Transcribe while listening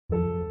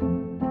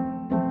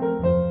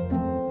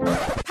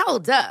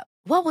Hold up.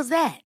 What was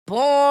that?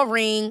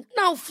 Boring.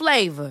 No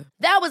flavor.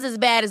 That was as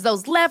bad as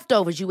those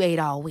leftovers you ate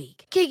all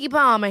week. Keke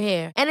Palmer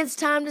here. And it's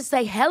time to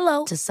say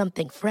hello to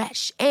something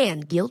fresh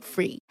and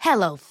guilt-free.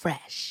 Hello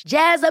Fresh.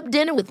 Jazz up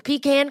dinner with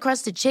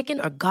pecan-crusted chicken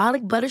or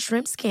garlic butter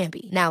shrimp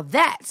scampi. Now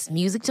that's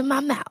music to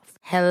my mouth.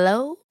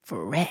 Hello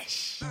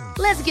Fresh.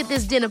 Let's get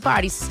this dinner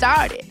party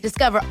started.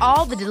 Discover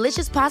all the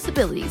delicious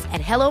possibilities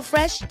at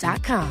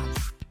hellofresh.com.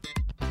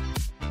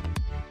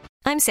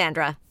 I'm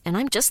Sandra, and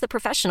I'm just the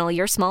professional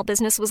your small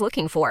business was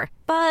looking for.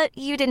 But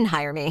you didn't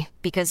hire me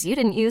because you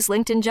didn't use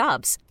LinkedIn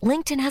Jobs.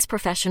 LinkedIn has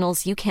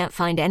professionals you can't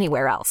find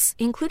anywhere else,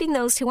 including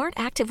those who aren't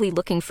actively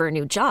looking for a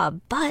new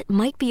job, but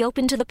might be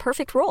open to the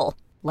perfect role,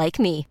 like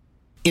me.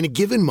 In a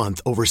given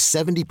month, over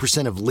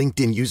 70% of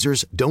LinkedIn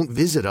users don't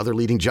visit other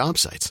leading job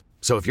sites.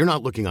 So if you're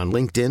not looking on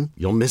LinkedIn,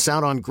 you'll miss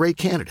out on great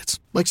candidates,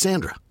 like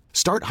Sandra.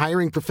 Start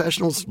hiring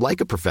professionals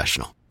like a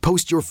professional.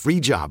 Post your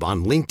free job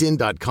on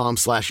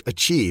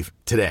linkedin.com/achieve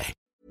today.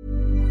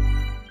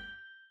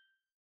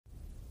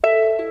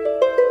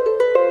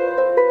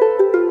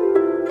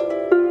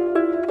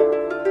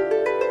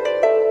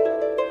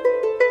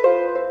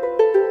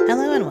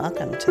 Hello and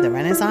welcome to the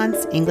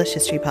Renaissance English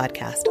History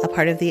Podcast, a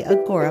part of the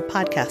Agora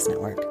Podcast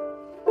Network.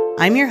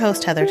 I'm your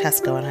host, Heather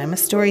Teysko, and I'm a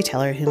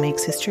storyteller who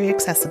makes history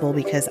accessible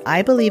because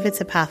I believe it's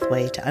a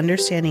pathway to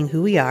understanding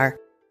who we are,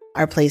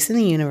 our place in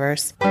the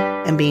universe,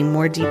 and being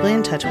more deeply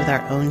in touch with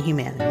our own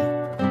humanity.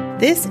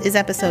 This is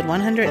episode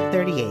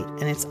 138,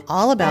 and it's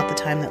all about the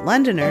time that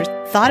Londoners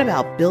thought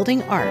about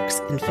building arcs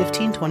in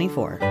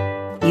 1524.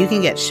 You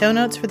can get show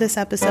notes for this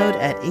episode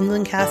at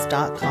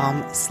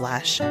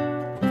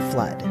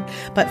englandcast.com/flood.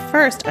 But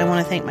first, I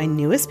want to thank my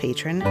newest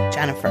patron,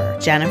 Jennifer.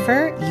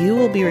 Jennifer, you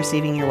will be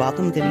receiving your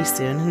welcome goodies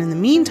soon. And in the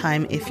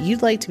meantime, if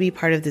you'd like to be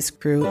part of this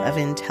crew of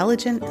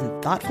intelligent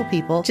and thoughtful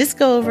people, just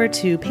go over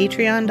to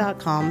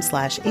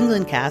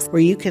patreon.com/englandcast,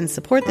 where you can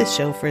support this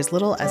show for as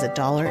little as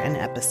 $1 an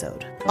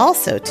episode.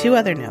 Also, 2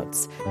 other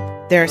notes.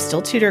 There are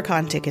still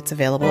TutorCon tickets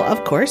available,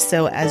 of course,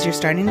 so as you're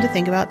starting to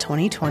think about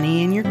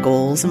 2020 and your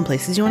goals and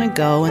places you want to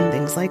go and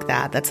things like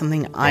that, that's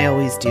something I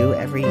always do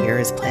every year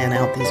is plan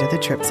out these are the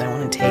trips I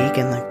want to take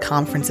and the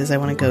conferences I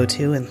want to go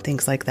to and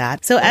things like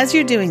that. So as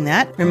you're doing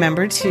that,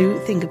 remember to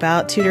think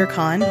about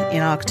TutorCon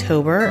in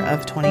October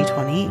of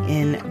 2020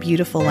 in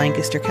beautiful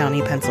Lancaster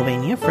County,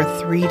 Pennsylvania for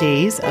 3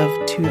 days of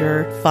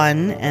tutor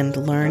fun and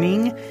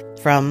learning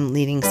from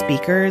leading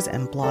speakers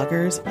and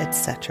bloggers,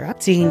 etc.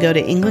 So you can go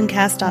to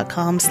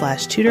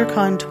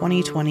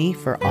englandcast.com/tutorcon2020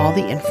 for all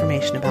the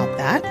information about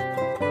that.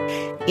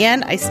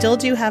 And I still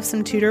do have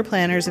some tutor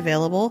planners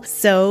available.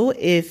 So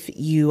if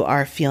you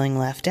are feeling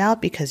left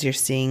out because you're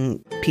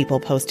seeing people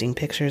posting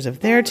pictures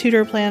of their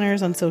tutor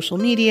planners on social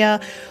media,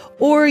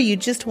 or you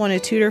just want to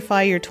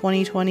tutorify your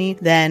 2020,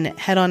 then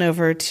head on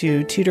over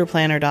to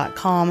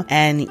tutorplanner.com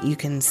and you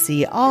can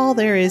see all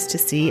there is to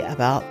see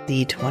about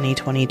the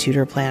 2020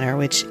 tutor planner,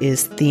 which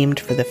is themed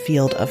for the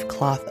Field of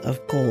Cloth of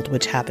Gold,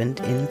 which happened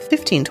in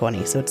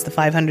 1520. So it's the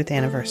 500th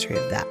anniversary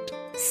of that.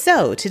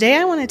 So today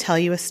I want to tell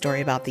you a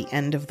story about the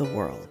end of the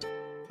world,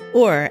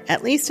 or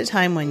at least a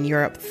time when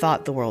Europe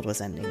thought the world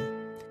was ending.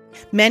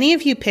 Many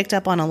of you picked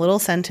up on a little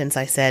sentence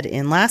I said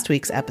in last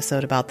week's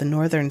episode about the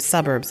northern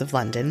suburbs of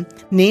London,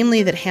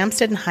 namely that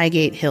Hampstead and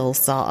Highgate Hills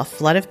saw a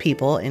flood of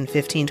people in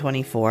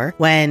 1524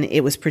 when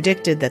it was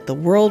predicted that the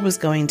world was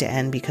going to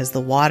end because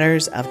the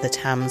waters of the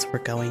Thames were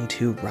going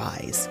to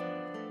rise.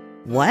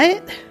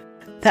 What?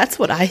 That's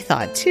what I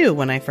thought too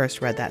when I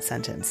first read that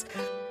sentence.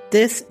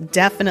 This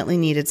definitely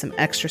needed some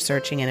extra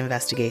searching and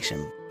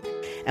investigation.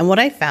 And what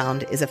I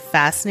found is a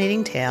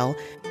fascinating tale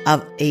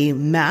of a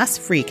mass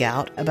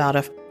freakout about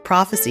a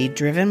prophecy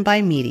driven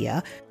by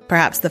media,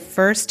 perhaps the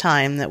first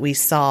time that we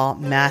saw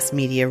mass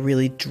media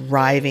really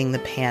driving the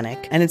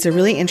panic. And it's a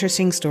really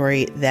interesting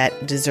story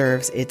that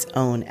deserves its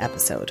own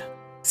episode.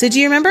 So do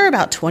you remember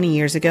about 20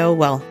 years ago,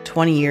 well,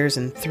 20 years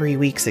and 3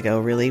 weeks ago,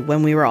 really,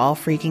 when we were all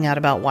freaking out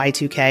about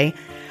Y2K?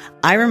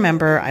 I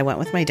remember I went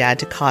with my dad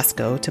to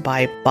Costco to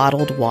buy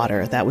bottled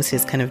water. That was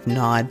his kind of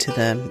nod to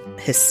the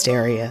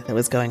hysteria that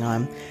was going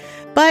on.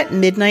 But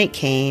midnight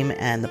came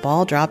and the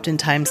ball dropped in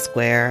Times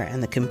Square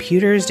and the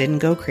computers didn't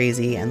go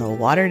crazy and the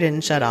water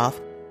didn't shut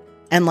off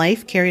and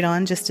life carried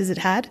on just as it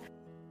had.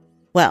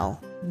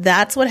 Well,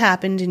 that's what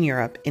happened in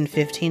Europe in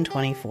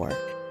 1524.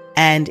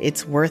 And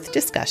it's worth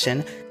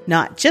discussion,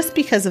 not just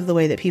because of the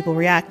way that people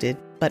reacted,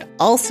 but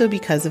also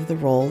because of the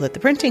role that the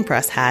printing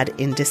press had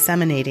in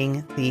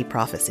disseminating the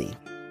prophecy.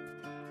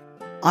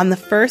 On the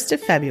 1st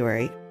of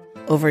February,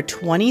 over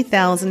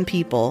 20,000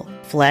 people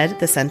fled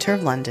the center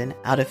of London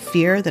out of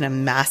fear that a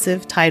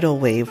massive tidal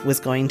wave was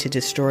going to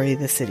destroy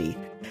the city.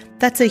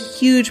 That's a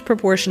huge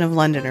proportion of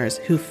Londoners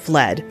who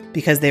fled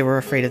because they were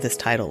afraid of this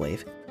tidal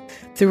wave.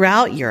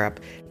 Throughout Europe,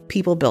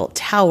 people built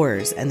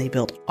towers and they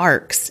built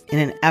arcs in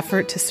an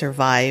effort to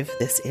survive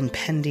this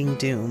impending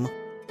doom,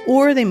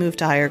 or they moved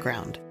to higher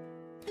ground.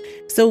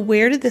 So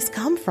where did this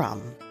come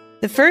from?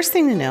 The first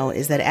thing to know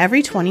is that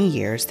every 20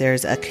 years,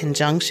 there's a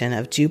conjunction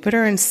of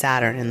Jupiter and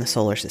Saturn in the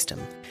solar system.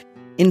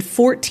 In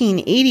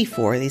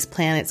 1484, these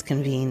planets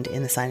convened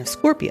in the sign of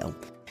Scorpio.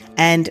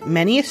 And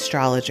many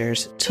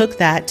astrologers took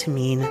that to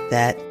mean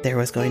that there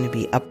was going to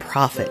be a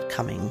prophet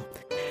coming.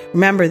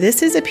 Remember,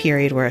 this is a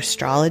period where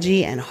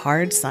astrology and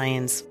hard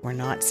science were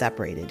not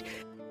separated.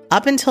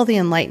 Up until the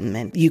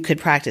Enlightenment, you could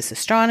practice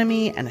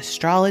astronomy and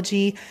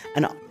astrology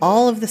and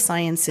all of the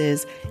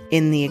sciences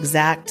in the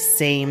exact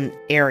same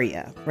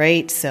area,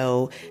 right?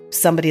 So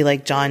somebody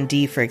like John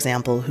Dee, for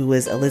example, who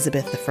was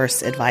Elizabeth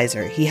I's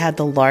advisor, he had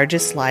the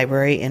largest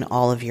library in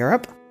all of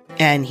Europe.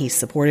 And he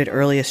supported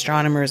early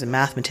astronomers and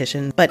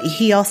mathematicians, but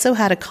he also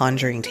had a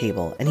conjuring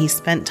table, and he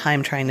spent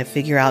time trying to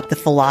figure out the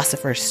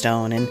Philosopher's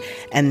Stone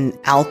and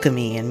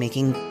alchemy and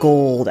making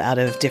gold out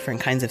of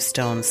different kinds of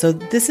stones. So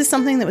this is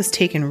something that was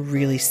taken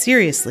really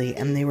seriously,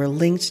 and they were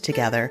linked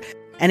together.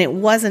 And it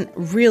wasn't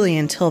really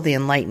until the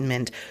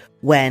Enlightenment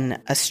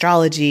when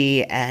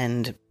astrology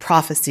and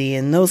prophecy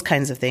and those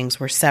kinds of things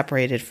were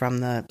separated from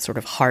the sort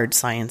of hard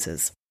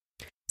sciences.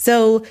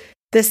 So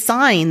the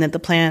sign that the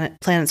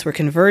planets were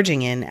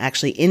converging in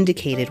actually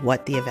indicated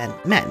what the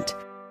event meant.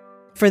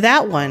 For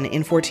that one,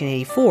 in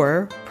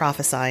 1484,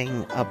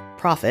 prophesying a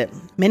prophet,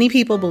 many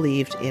people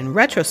believed in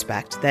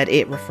retrospect that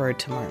it referred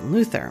to Martin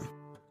Luther.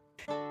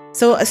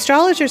 So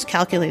astrologers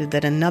calculated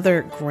that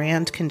another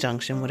grand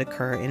conjunction would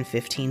occur in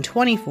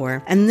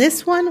 1524, and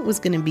this one was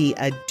going to be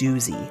a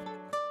doozy.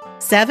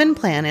 7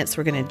 planets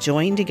were going to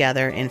join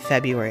together in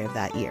February of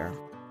that year.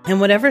 And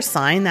whatever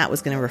sign that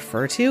was going to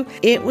refer to,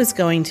 it was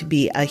going to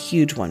be a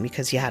huge one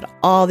because you had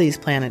all these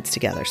planets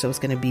together, so it was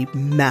going to be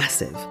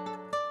massive.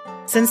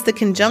 Since the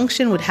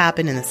conjunction would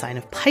happen in the sign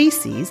of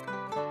Pisces,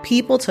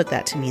 people took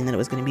that to mean that it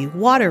was going to be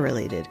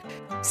water-related,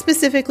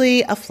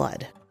 specifically a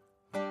flood.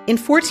 In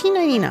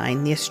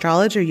 1499, the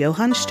astrologer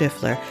Johann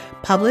Stöffler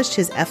published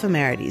his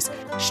Ephemerides.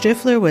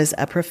 Stöffler was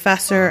a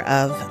professor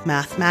of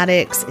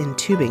mathematics in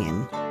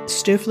Tübingen.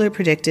 Stöffler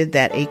predicted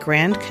that a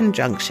grand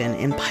conjunction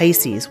in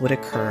Pisces would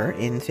occur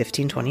in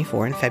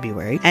 1524 in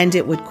February, and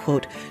it would,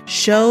 quote,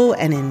 show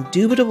an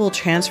indubitable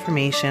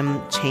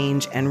transformation,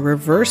 change, and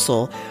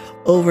reversal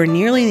over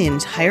nearly the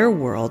entire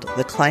world,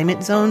 the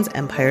climate zones,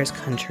 empires,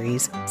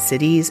 countries,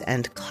 cities,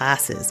 and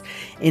classes,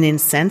 in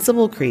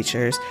insensible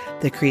creatures,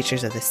 the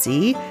creatures of the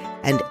sea,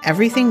 and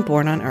everything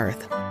born on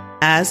earth,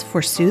 as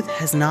forsooth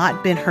has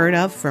not been heard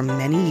of for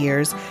many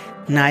years,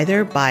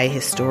 neither by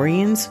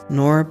historians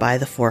nor by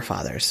the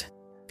forefathers.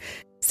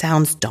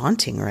 Sounds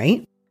daunting,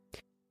 right?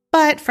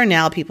 But for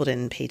now, people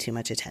didn't pay too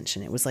much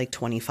attention. It was like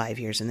 25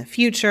 years in the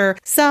future.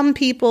 Some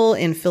people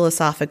in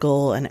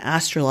philosophical and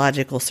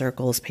astrological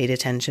circles paid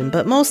attention,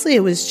 but mostly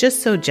it was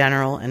just so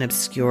general and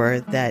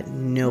obscure that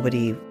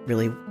nobody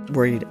really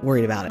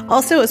worried about it.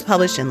 Also, it was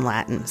published in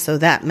Latin, so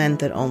that meant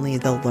that only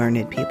the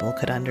learned people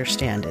could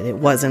understand it. It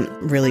wasn't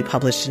really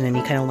published in any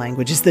kind of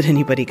languages that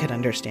anybody could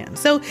understand.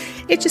 So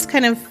it just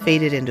kind of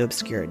faded into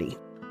obscurity.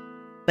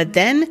 But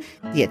then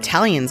the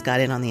Italians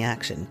got in on the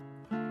action.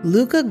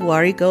 Luca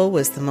Guarico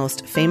was the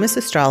most famous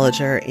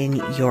astrologer in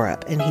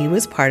Europe, and he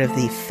was part of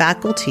the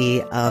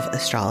Faculty of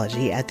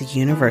Astrology at the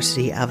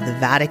University of the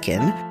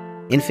Vatican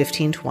in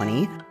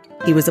 1520.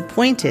 He was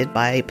appointed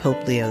by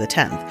Pope Leo X.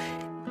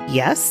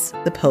 Yes,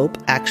 the Pope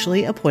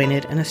actually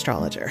appointed an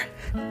astrologer,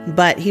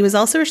 but he was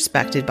also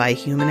respected by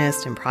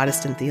humanist and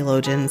Protestant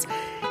theologians.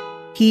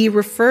 He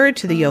referred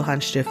to the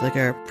Johann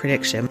Stöffler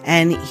prediction,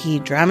 and he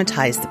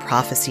dramatized the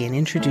prophecy and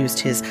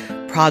introduced his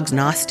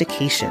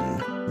prognostication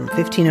from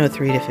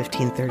 1503 to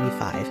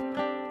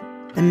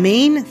 1535. The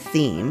main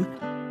theme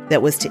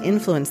that was to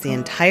influence the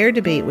entire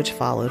debate which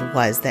followed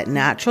was that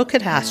natural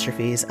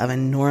catastrophes of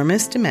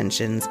enormous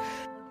dimensions,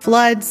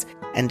 floods,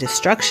 and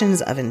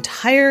destructions of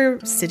entire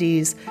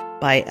cities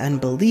by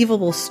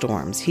unbelievable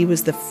storms. He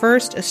was the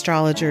first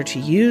astrologer to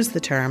use the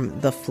term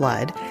the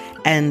flood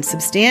and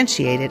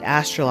substantiate it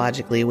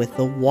astrologically with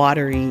the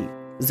watery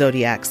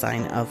zodiac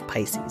sign of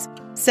Pisces.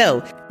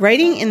 So,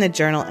 writing in the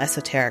journal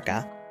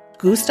Esoterica,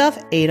 Gustav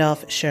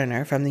Adolf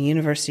Schörner from the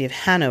University of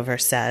Hanover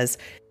says,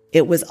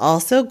 it was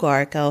also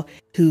Guarico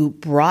who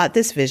brought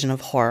this vision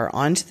of horror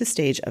onto the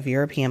stage of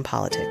European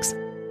politics.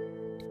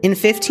 In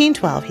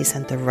 1512, he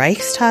sent the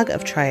Reichstag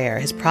of Trier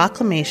his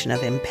proclamation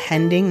of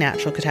impending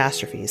natural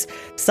catastrophes,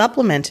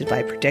 supplemented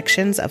by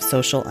predictions of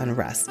social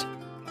unrest.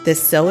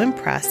 This so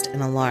impressed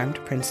and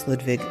alarmed Prince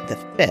Ludwig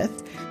V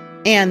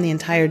and the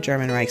entire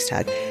German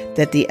Reichstag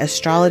that the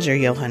astrologer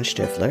Johann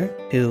Stöffler,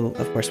 who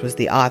of course was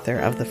the author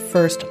of the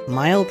first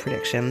mild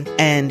prediction,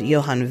 and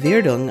Johann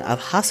Wirdung of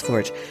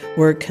Haßfurt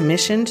were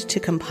commissioned to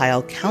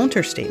compile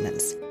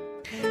counterstatements.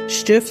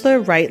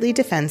 Stöffler rightly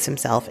defends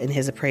himself in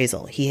his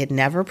appraisal. He had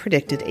never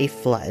predicted a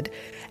flood,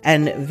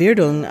 and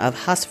Wirdung of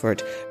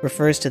Haßfurt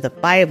refers to the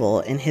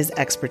Bible in his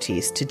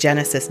expertise to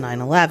Genesis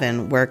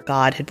 9:11, where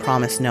God had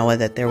promised Noah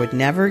that there would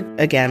never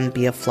again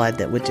be a flood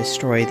that would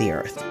destroy the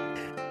earth.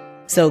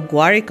 So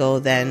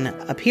Guarico then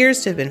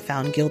appears to have been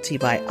found guilty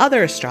by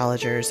other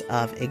astrologers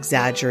of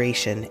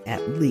exaggeration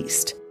at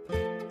least.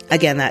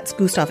 Again, that's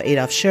Gustav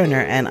Adolf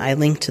Schörner, and I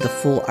link to the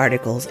full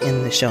articles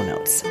in the show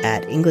notes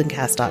at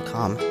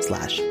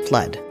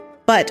englandcast.com/flood.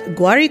 But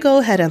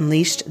Guarico had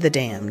unleashed the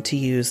dam, to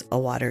use a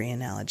watery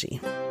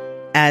analogy.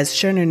 As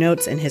Scherner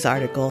notes in his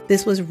article,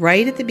 this was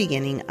right at the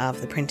beginning of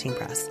the printing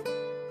press.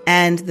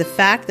 And the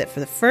fact that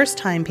for the first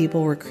time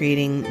people were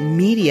creating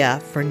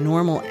media for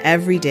normal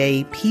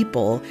everyday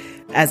people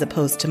as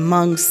opposed to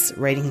monks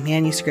writing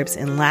manuscripts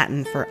in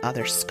Latin for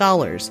other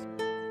scholars.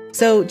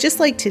 So just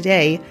like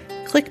today,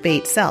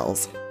 clickbait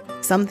sells.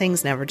 Some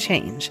things never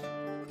change.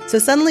 So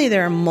suddenly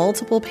there are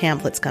multiple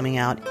pamphlets coming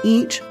out,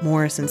 each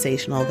more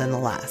sensational than the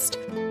last.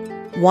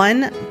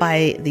 One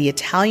by the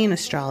Italian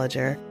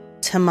astrologer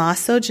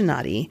Tommaso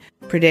Gennati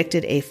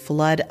predicted a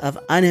flood of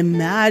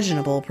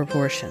unimaginable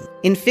proportion.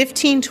 In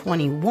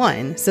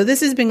 1521, so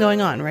this has been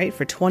going on, right,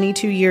 for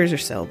 22 years or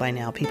so by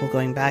now, people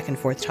going back and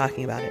forth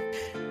talking about it.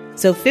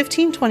 So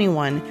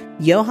 1521,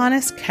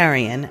 Johannes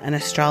Carrion, an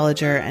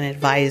astrologer and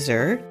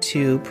advisor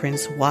to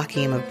Prince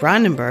Joachim of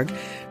Brandenburg,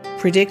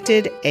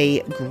 predicted a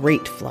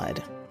great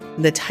flood.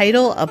 The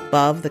title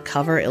above the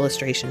cover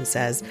illustration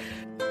says,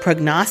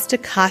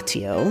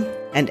 Prognosticatio,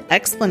 and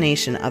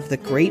explanation of the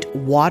great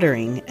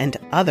watering and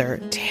other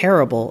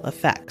terrible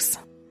effects.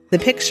 The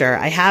picture,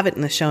 I have it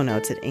in the show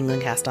notes at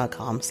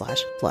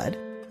englandcast.com/flood,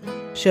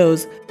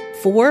 shows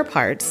 4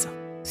 parts,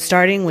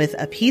 starting with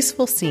a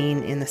peaceful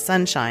scene in the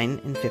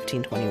sunshine in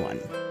 1521.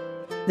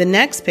 The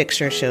next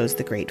picture shows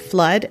the Great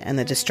Flood and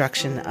the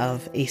destruction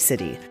of a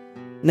city.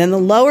 And then the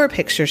lower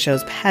picture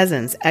shows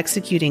peasants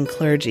executing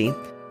clergy,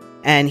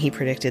 and he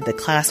predicted the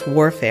class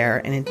warfare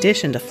in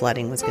addition to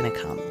flooding was going to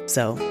come.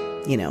 So,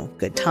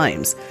 good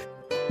times.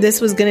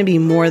 This was going to be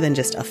more than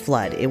just a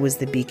flood. It was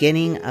the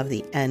beginning of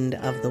the end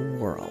of the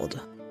world.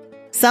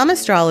 Some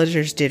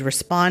astrologers did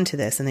respond to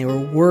this, and they were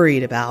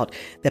worried about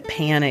the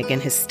panic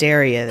and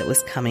hysteria that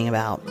was coming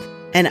about.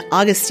 And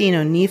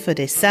Agostino Nifa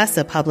de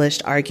Sessa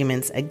published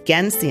arguments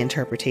against the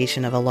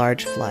interpretation of a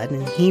large flood,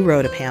 and he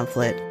wrote a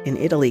pamphlet in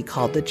Italy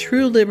called The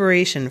True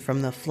Liberation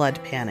from the Flood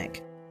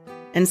Panic.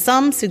 And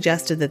some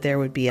suggested that there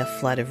would be a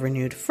flood of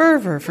renewed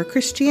fervor for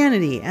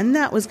Christianity, and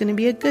that was going to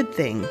be a good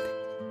thing.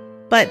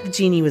 But the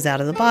genie was out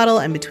of the bottle,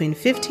 and between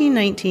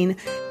 1519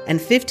 and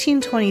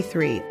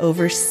 1523,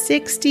 over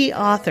 60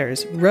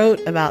 authors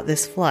wrote about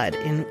this flood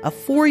in a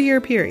 4-year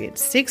period.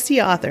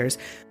 60 authors,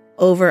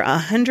 over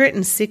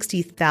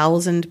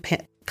 160,000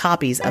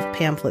 copies of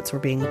pamphlets were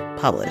being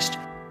published.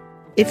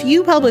 If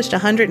you published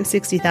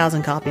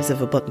 160,000 copies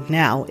of a book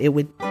now, it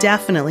would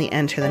definitely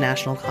enter the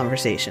national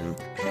conversation.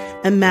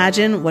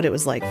 Imagine what it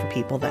was like for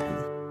people then.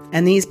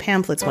 And these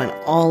pamphlets went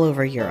all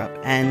over Europe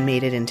and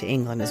made it into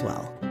England as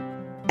well.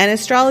 And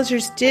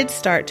astrologers did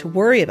start to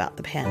worry about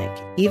the panic.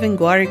 Even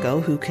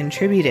Guarico, who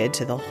contributed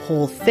to the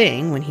whole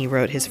thing when he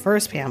wrote his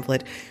first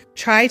pamphlet,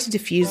 tried to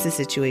diffuse the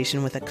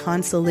situation with a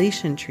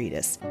consolation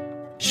treatise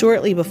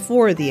shortly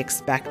before the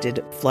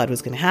expected flood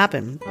was going to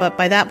happen. But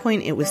by that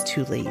point, it was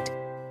too late.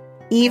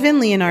 Even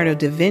Leonardo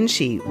da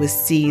Vinci was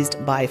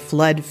seized by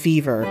flood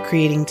fever,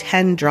 creating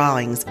 10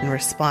 drawings in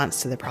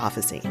response to the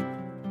prophecy.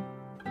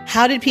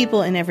 How did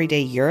people in everyday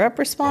Europe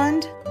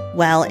respond?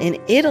 Well, in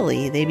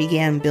Italy, they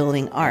began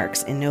building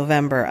arks in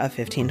November of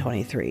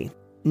 1523.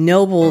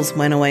 Nobles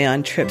went away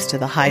on trips to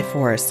the high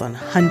forests on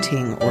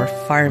hunting or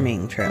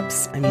farming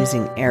trips. I'm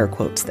using air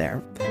quotes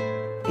there.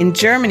 In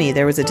Germany,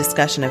 there was a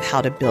discussion of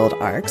how to build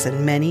arks,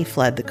 and many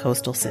fled the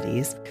coastal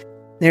cities.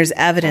 There's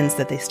evidence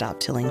that they stopped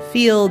tilling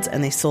fields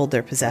and they sold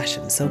their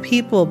possessions. So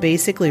people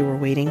basically were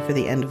waiting for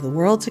the end of the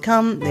world to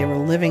come. They were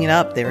living it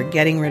up. They were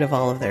getting rid of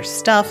all of their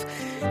stuff.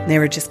 They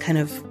were just kind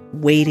of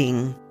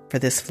waiting for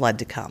this flood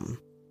to come.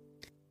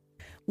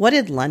 What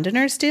did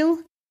Londoners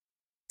do?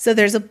 So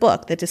there's a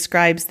book that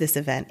describes this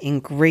event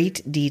in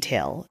great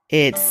detail.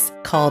 It's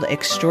called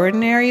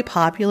Extraordinary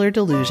Popular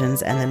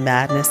Delusions and the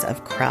Madness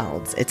of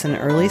Crowds. It's an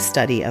early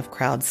study of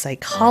crowd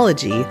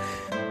psychology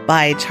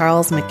by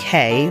Charles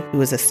Mackay, who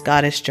was a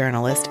Scottish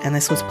journalist, and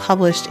this was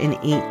published in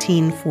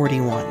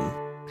 1841.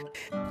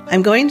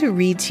 I'm going to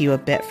read to you a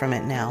bit from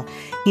it now.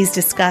 He's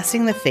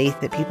discussing the faith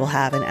that people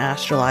have in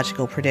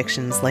astrological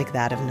predictions like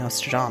that of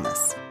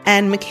Nostradamus.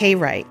 And Mackay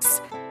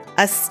writes,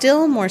 a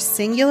still more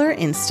singular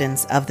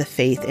instance of the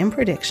faith in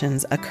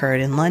predictions occurred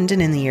in London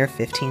in the year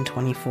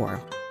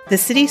 1524. The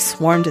city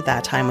swarmed at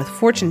that time with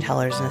fortune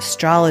tellers and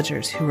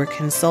astrologers who were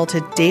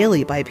consulted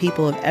daily by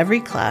people of every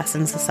class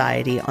in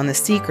society on the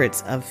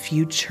secrets of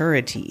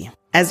futurity.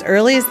 As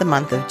early as the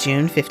month of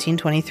June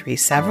 1523,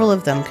 several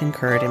of them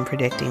concurred in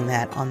predicting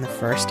that on the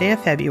first day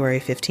of February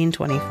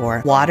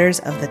 1524, waters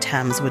of the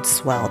Thames would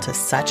swell to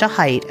such a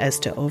height as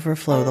to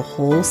overflow the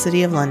whole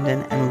city of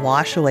London and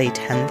wash away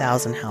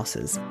 10,000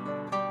 houses.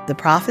 The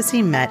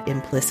prophecy met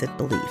implicit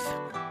belief.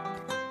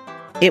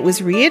 It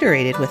was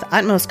reiterated with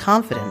utmost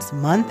confidence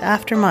month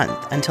after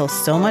month until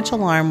so much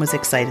alarm was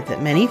excited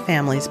that many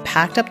families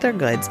packed up their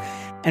goods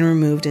and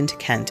removed into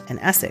Kent and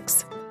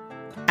Essex.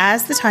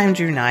 As the time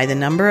drew nigh, the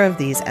number of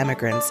these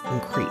emigrants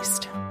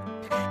increased.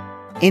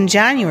 In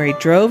January,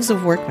 droves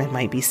of workmen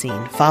might be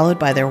seen, followed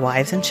by their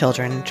wives and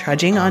children,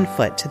 trudging on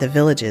foot to the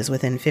villages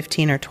within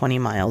 15 or 20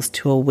 miles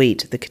to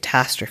await the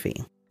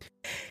catastrophe.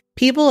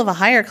 People of a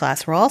higher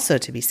class were also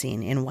to be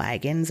seen in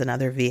wagons and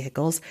other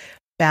vehicles,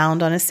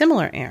 bound on a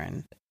similar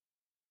errand.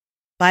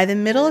 By the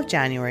middle of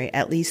January,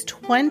 at least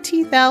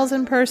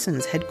 20,000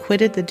 persons had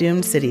quitted the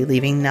doomed city,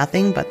 leaving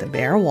nothing but the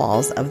bare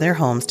walls of their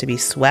homes to be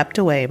swept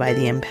away by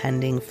the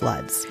impending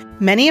floods.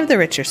 Many of the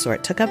richer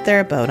sort took up their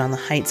abode on the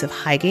heights of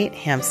Highgate,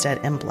 Hampstead,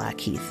 and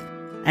Blackheath,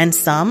 and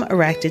some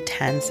erected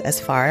tents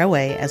as far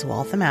away as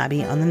Waltham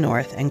Abbey on the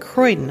north and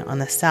Croydon on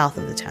the south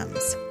of the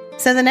Thames.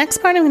 So the next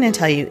part I'm going to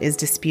tell you is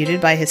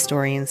disputed by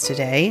historians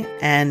today,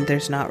 and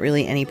there's not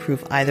really any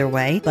proof either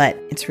way, but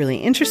it's really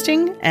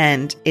interesting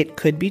and it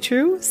could be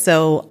true,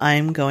 so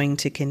I'm going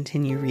to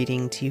continue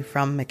reading to you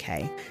from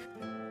Mackay.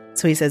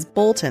 So he says,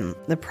 Bolton,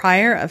 the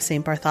prior of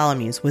St.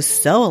 Bartholomew's, was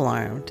so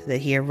alarmed that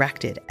he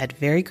erected, at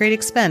very great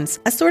expense,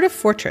 a sort of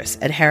fortress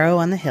at Harrow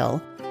on the Hill,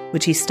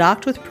 which he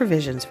stocked with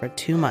provisions for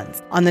 2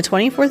 months. On the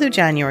 24th of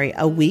January,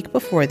 a week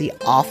before the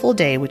awful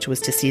day which was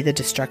to see the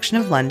destruction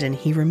of London,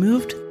 he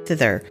removed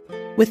thither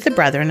with the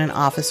brethren and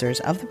officers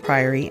of the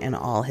priory and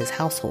all his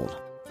household.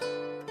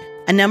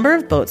 A number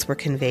of boats were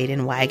conveyed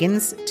in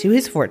wagons to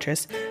his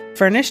fortress,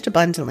 furnished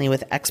abundantly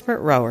with expert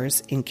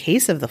rowers in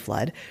case of the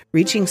flood,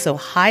 reaching so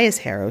high as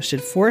Harrow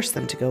should force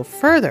them to go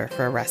further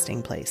for a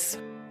resting place.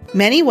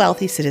 Many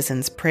wealthy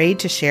citizens prayed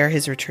to share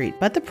his retreat,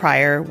 but the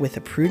prior, with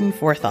a prudent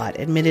forethought,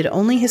 admitted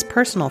only his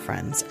personal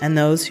friends and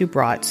those who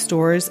brought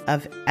stores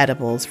of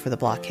edibles for the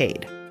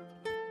blockade.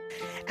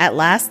 At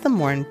last the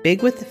morn,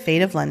 big with the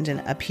fate of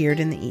London,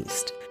 appeared in the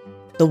east.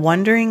 The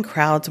wondering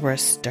crowds were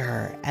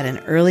astir at an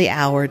early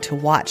hour to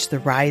watch the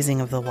rising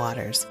of the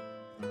waters.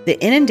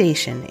 The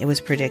inundation, it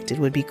was predicted,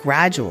 would be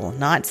gradual,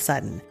 not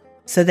sudden,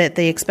 so that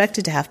they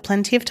expected to have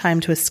plenty of time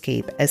to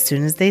escape as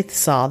soon as they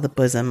saw the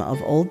bosom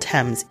of old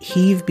Thames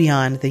heave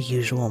beyond the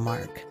usual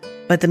mark.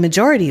 But the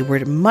majority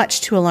were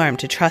much too alarmed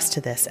to trust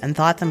to this and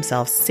thought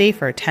themselves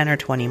safer 10 or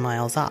 20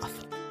 miles off.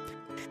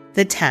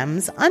 The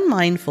Thames,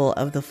 unmindful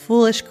of the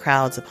foolish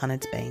crowds upon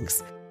its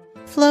banks,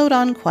 flowed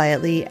on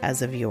quietly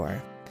as of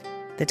yore.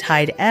 The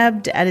tide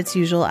ebbed at its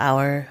usual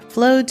hour,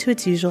 flowed to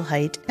its usual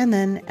height, and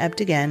then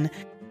ebbed again,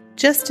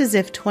 just as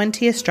if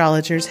 20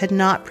 astrologers had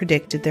not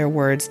predicted their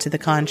words to the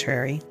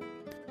contrary.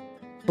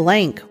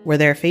 Blank were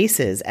their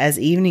faces as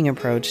evening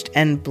approached,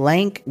 and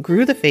blank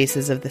grew the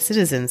faces of the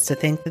citizens to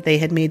think that they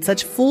had made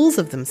such fools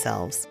of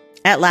themselves.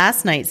 At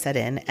last night set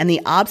in, and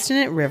the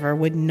obstinate river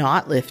would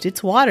not lift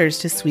its waters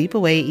to sweep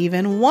away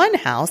even one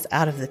house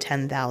out of the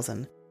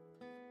 10,000.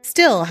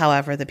 Still,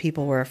 however, the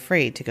people were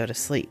afraid to go to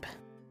sleep.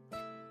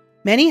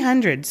 Many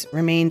hundreds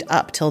remained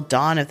up till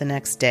dawn of the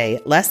next day,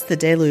 lest the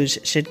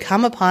deluge should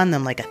come upon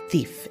them like a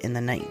thief in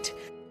the night.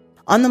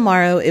 On the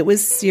morrow, it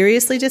was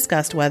seriously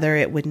discussed whether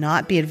it would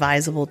not be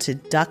advisable to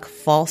duck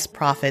false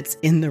prophets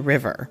in the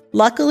river.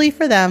 Luckily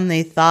for them,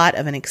 they thought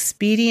of an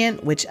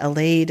expedient which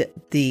allayed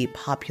the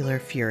popular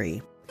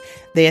fury.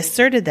 They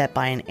asserted that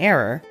by an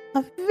error,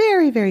 a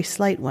very, very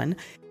slight one,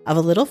 of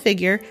a little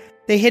figure,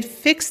 they had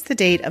fixed the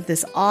date of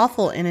this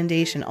awful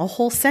inundation a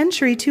whole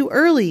century too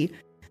early.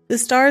 The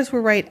stars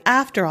were right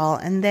after all,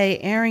 and they,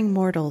 erring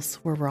mortals,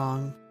 were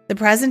wrong. The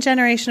present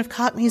generation of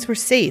Cockneys were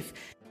safe,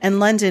 and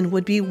London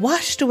would be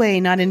washed away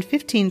not in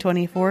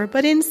 1524,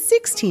 but in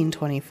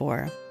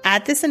 1624.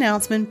 At this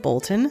announcement,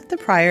 Bolton, the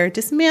prior,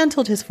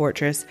 dismantled his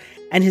fortress,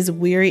 and his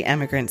weary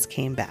emigrants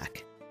came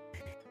back.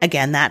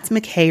 Again, that's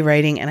Mackay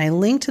writing, and I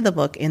link to the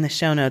book in the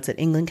show notes at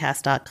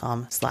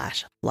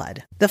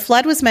englandcast.com/flood. The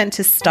flood was meant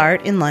to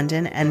start in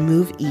London and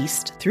move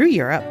east through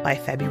Europe by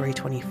February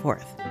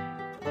 24th.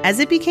 As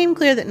it became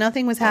clear that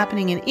nothing was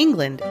happening in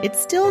England, it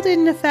still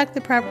didn't affect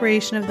the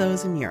preparation of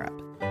those in Europe.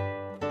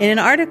 In an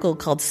article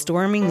called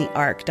Storming the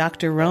Ark,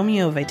 Dr.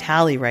 Romeo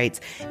Vitali writes,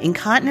 in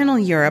continental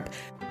Europe,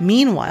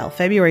 meanwhile,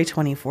 February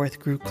 24th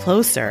grew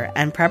closer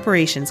and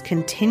preparations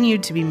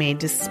continued to be made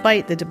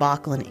despite the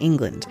debacle in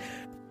England.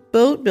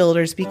 Boat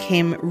builders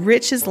became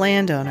rich as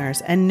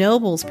landowners, and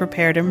nobles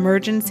prepared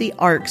emergency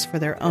arks for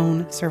their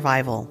own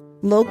survival.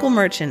 Local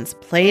merchants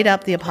played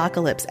up the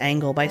apocalypse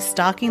angle by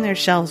stocking their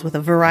shelves with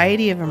a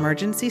variety of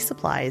emergency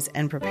supplies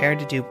and prepared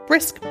to do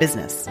brisk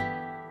business.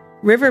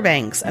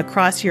 Riverbanks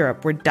across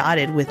Europe were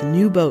dotted with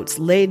new boats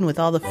laden with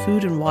all the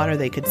food and water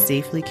they could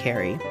safely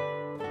carry.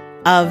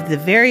 Of the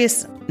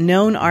various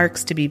known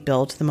arks to be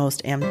built, the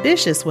most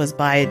ambitious was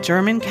by a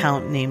German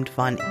count named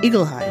von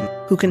Igelheim,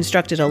 who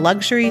constructed a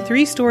luxury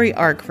 3-story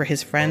ark for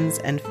his friends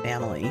and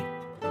family.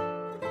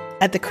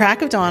 At the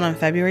crack of dawn on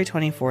February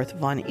 24th,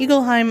 von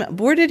Igelheim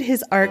boarded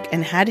his ark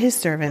and had his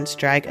servants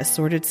drag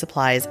assorted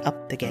supplies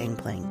up the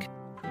gangplank.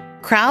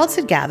 Crowds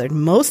had gathered,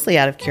 mostly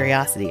out of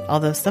curiosity,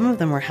 although some of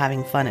them were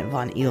having fun at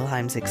von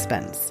Igelheim's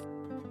expense.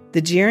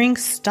 The jeering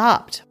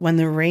stopped when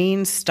the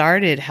rain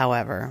started,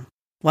 however.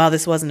 While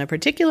this wasn't a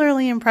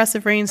particularly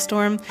impressive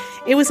rainstorm,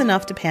 it was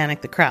enough to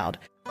panic the crowd.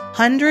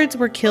 Hundreds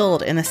were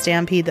killed in the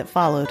stampede that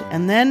followed,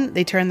 and then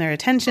they turned their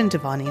attention to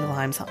von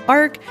Igelheim's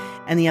ark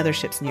and the other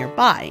ships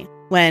nearby.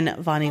 When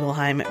von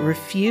Igelheim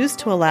refused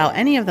to allow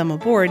any of them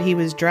aboard, he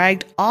was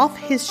dragged off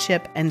his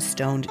ship and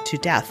stoned to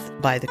death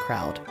by the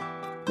crowd.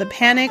 The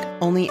panic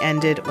only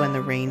ended when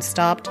the rain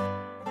stopped,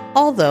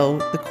 although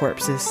the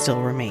corpses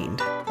still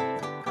remained.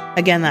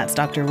 Again, that's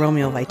Dr.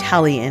 Romeo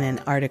Vitali in an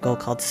article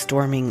called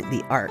Storming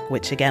the Ark,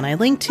 which again I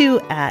link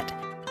to at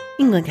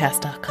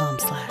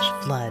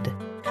englandcast.com/flood.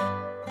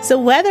 So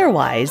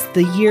weather-wise,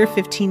 the year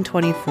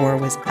 1524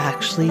 was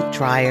actually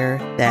drier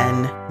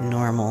than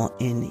normal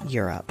in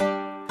Europe.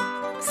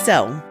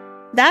 So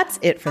that's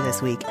it for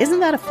this week. Isn't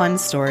that a fun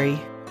story?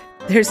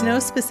 There's no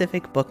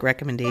specific book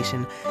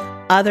recommendation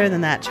other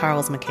than that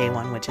Charles Mackay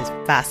one, which is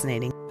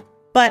fascinating.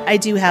 But I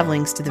do have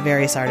links to the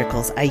various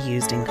articles I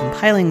used in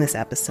compiling this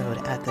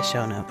episode at the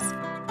show notes.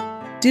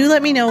 Do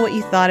let me know what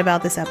you thought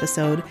about this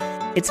episode.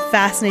 It's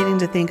fascinating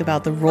to think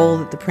about the role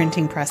that the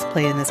printing press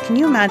played in this. Can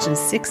you imagine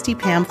 60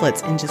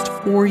 pamphlets in just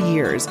 4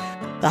 years?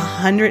 The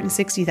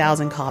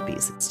 160,000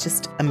 copies. It's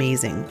just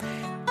amazing.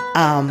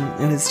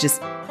 It was just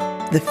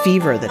the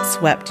fever that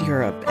swept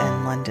Europe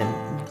and London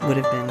would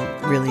have been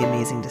really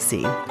amazing to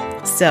see.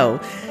 So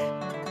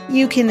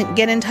you can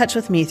get in touch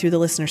with me through the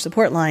listener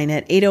support line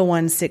at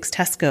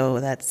 8016-TESCO.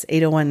 That's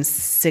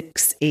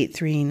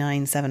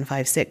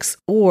 801-683-9756,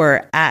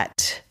 or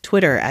at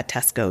Twitter at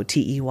Tesco,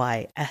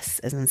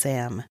 TEYS as in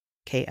Sam,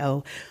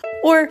 KO,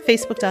 or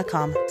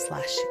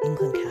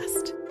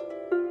Facebook.com/EnglandCast.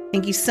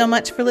 Thank you so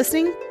much for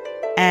listening,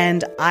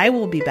 and I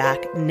will be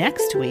back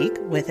next week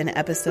with an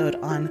episode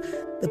on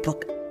the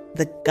book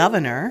The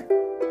Governor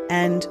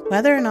and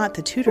whether or not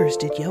the Tudors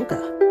did yoga.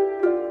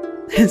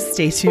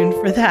 Stay tuned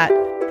for that.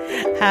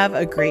 Have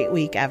a great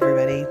week,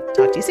 everybody.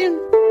 Talk to you soon.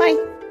 Bye.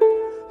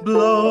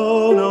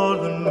 Blow,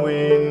 northern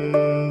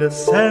wind, a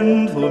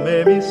scent will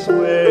make me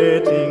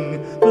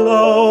sweating.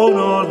 Blow,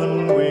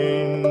 northern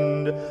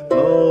wind,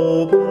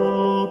 blow,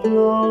 blow,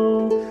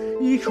 blow.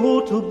 Ich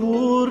hatte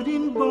Bord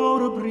in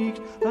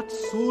Bauerbricht, dat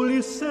soll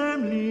is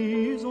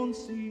semlis on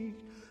sich.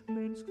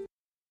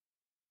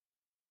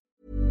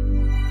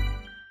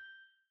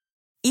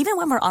 Even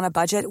when we're on a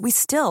budget, we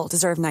still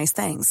deserve nice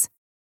things.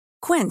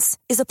 Quince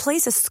is a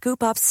place to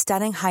scoop up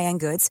stunning high-end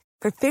goods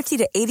for 50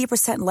 to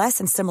 80% less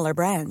than similar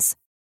brands.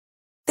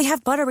 They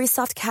have buttery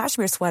soft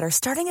cashmere sweaters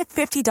starting at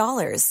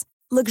 $50,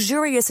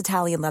 luxurious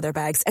Italian leather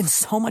bags, and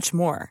so much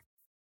more.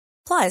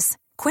 Plus,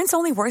 Quince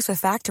only works with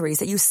factories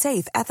that use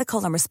safe,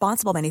 ethical, and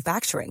responsible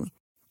manufacturing.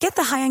 Get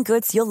the high-end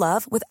goods you'll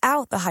love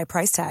without the high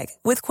price tag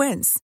with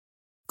Quince.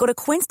 Go to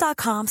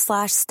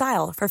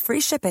quince.com/style for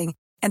free shipping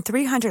and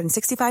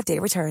 365-day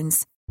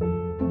returns.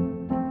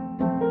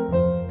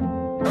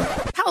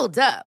 Hold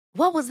up.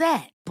 What was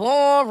that?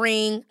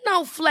 Boring.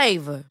 No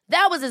flavor.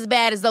 That was as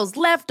bad as those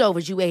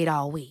leftovers you ate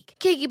all week.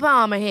 Keke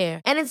Palmer here,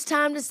 and it's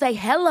time to say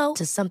hello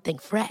to something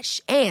fresh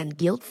and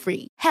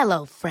guilt-free.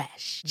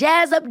 HelloFresh.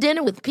 Jazz up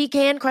dinner with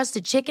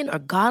pecan-crusted chicken or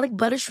garlic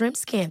butter shrimp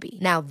scampi.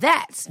 Now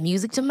that's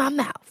music to my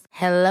mouth.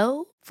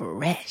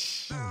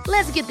 HelloFresh.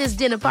 Let's get this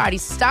dinner party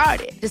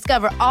started.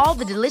 Discover all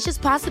the delicious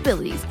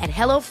possibilities at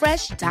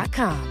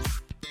HelloFresh.com.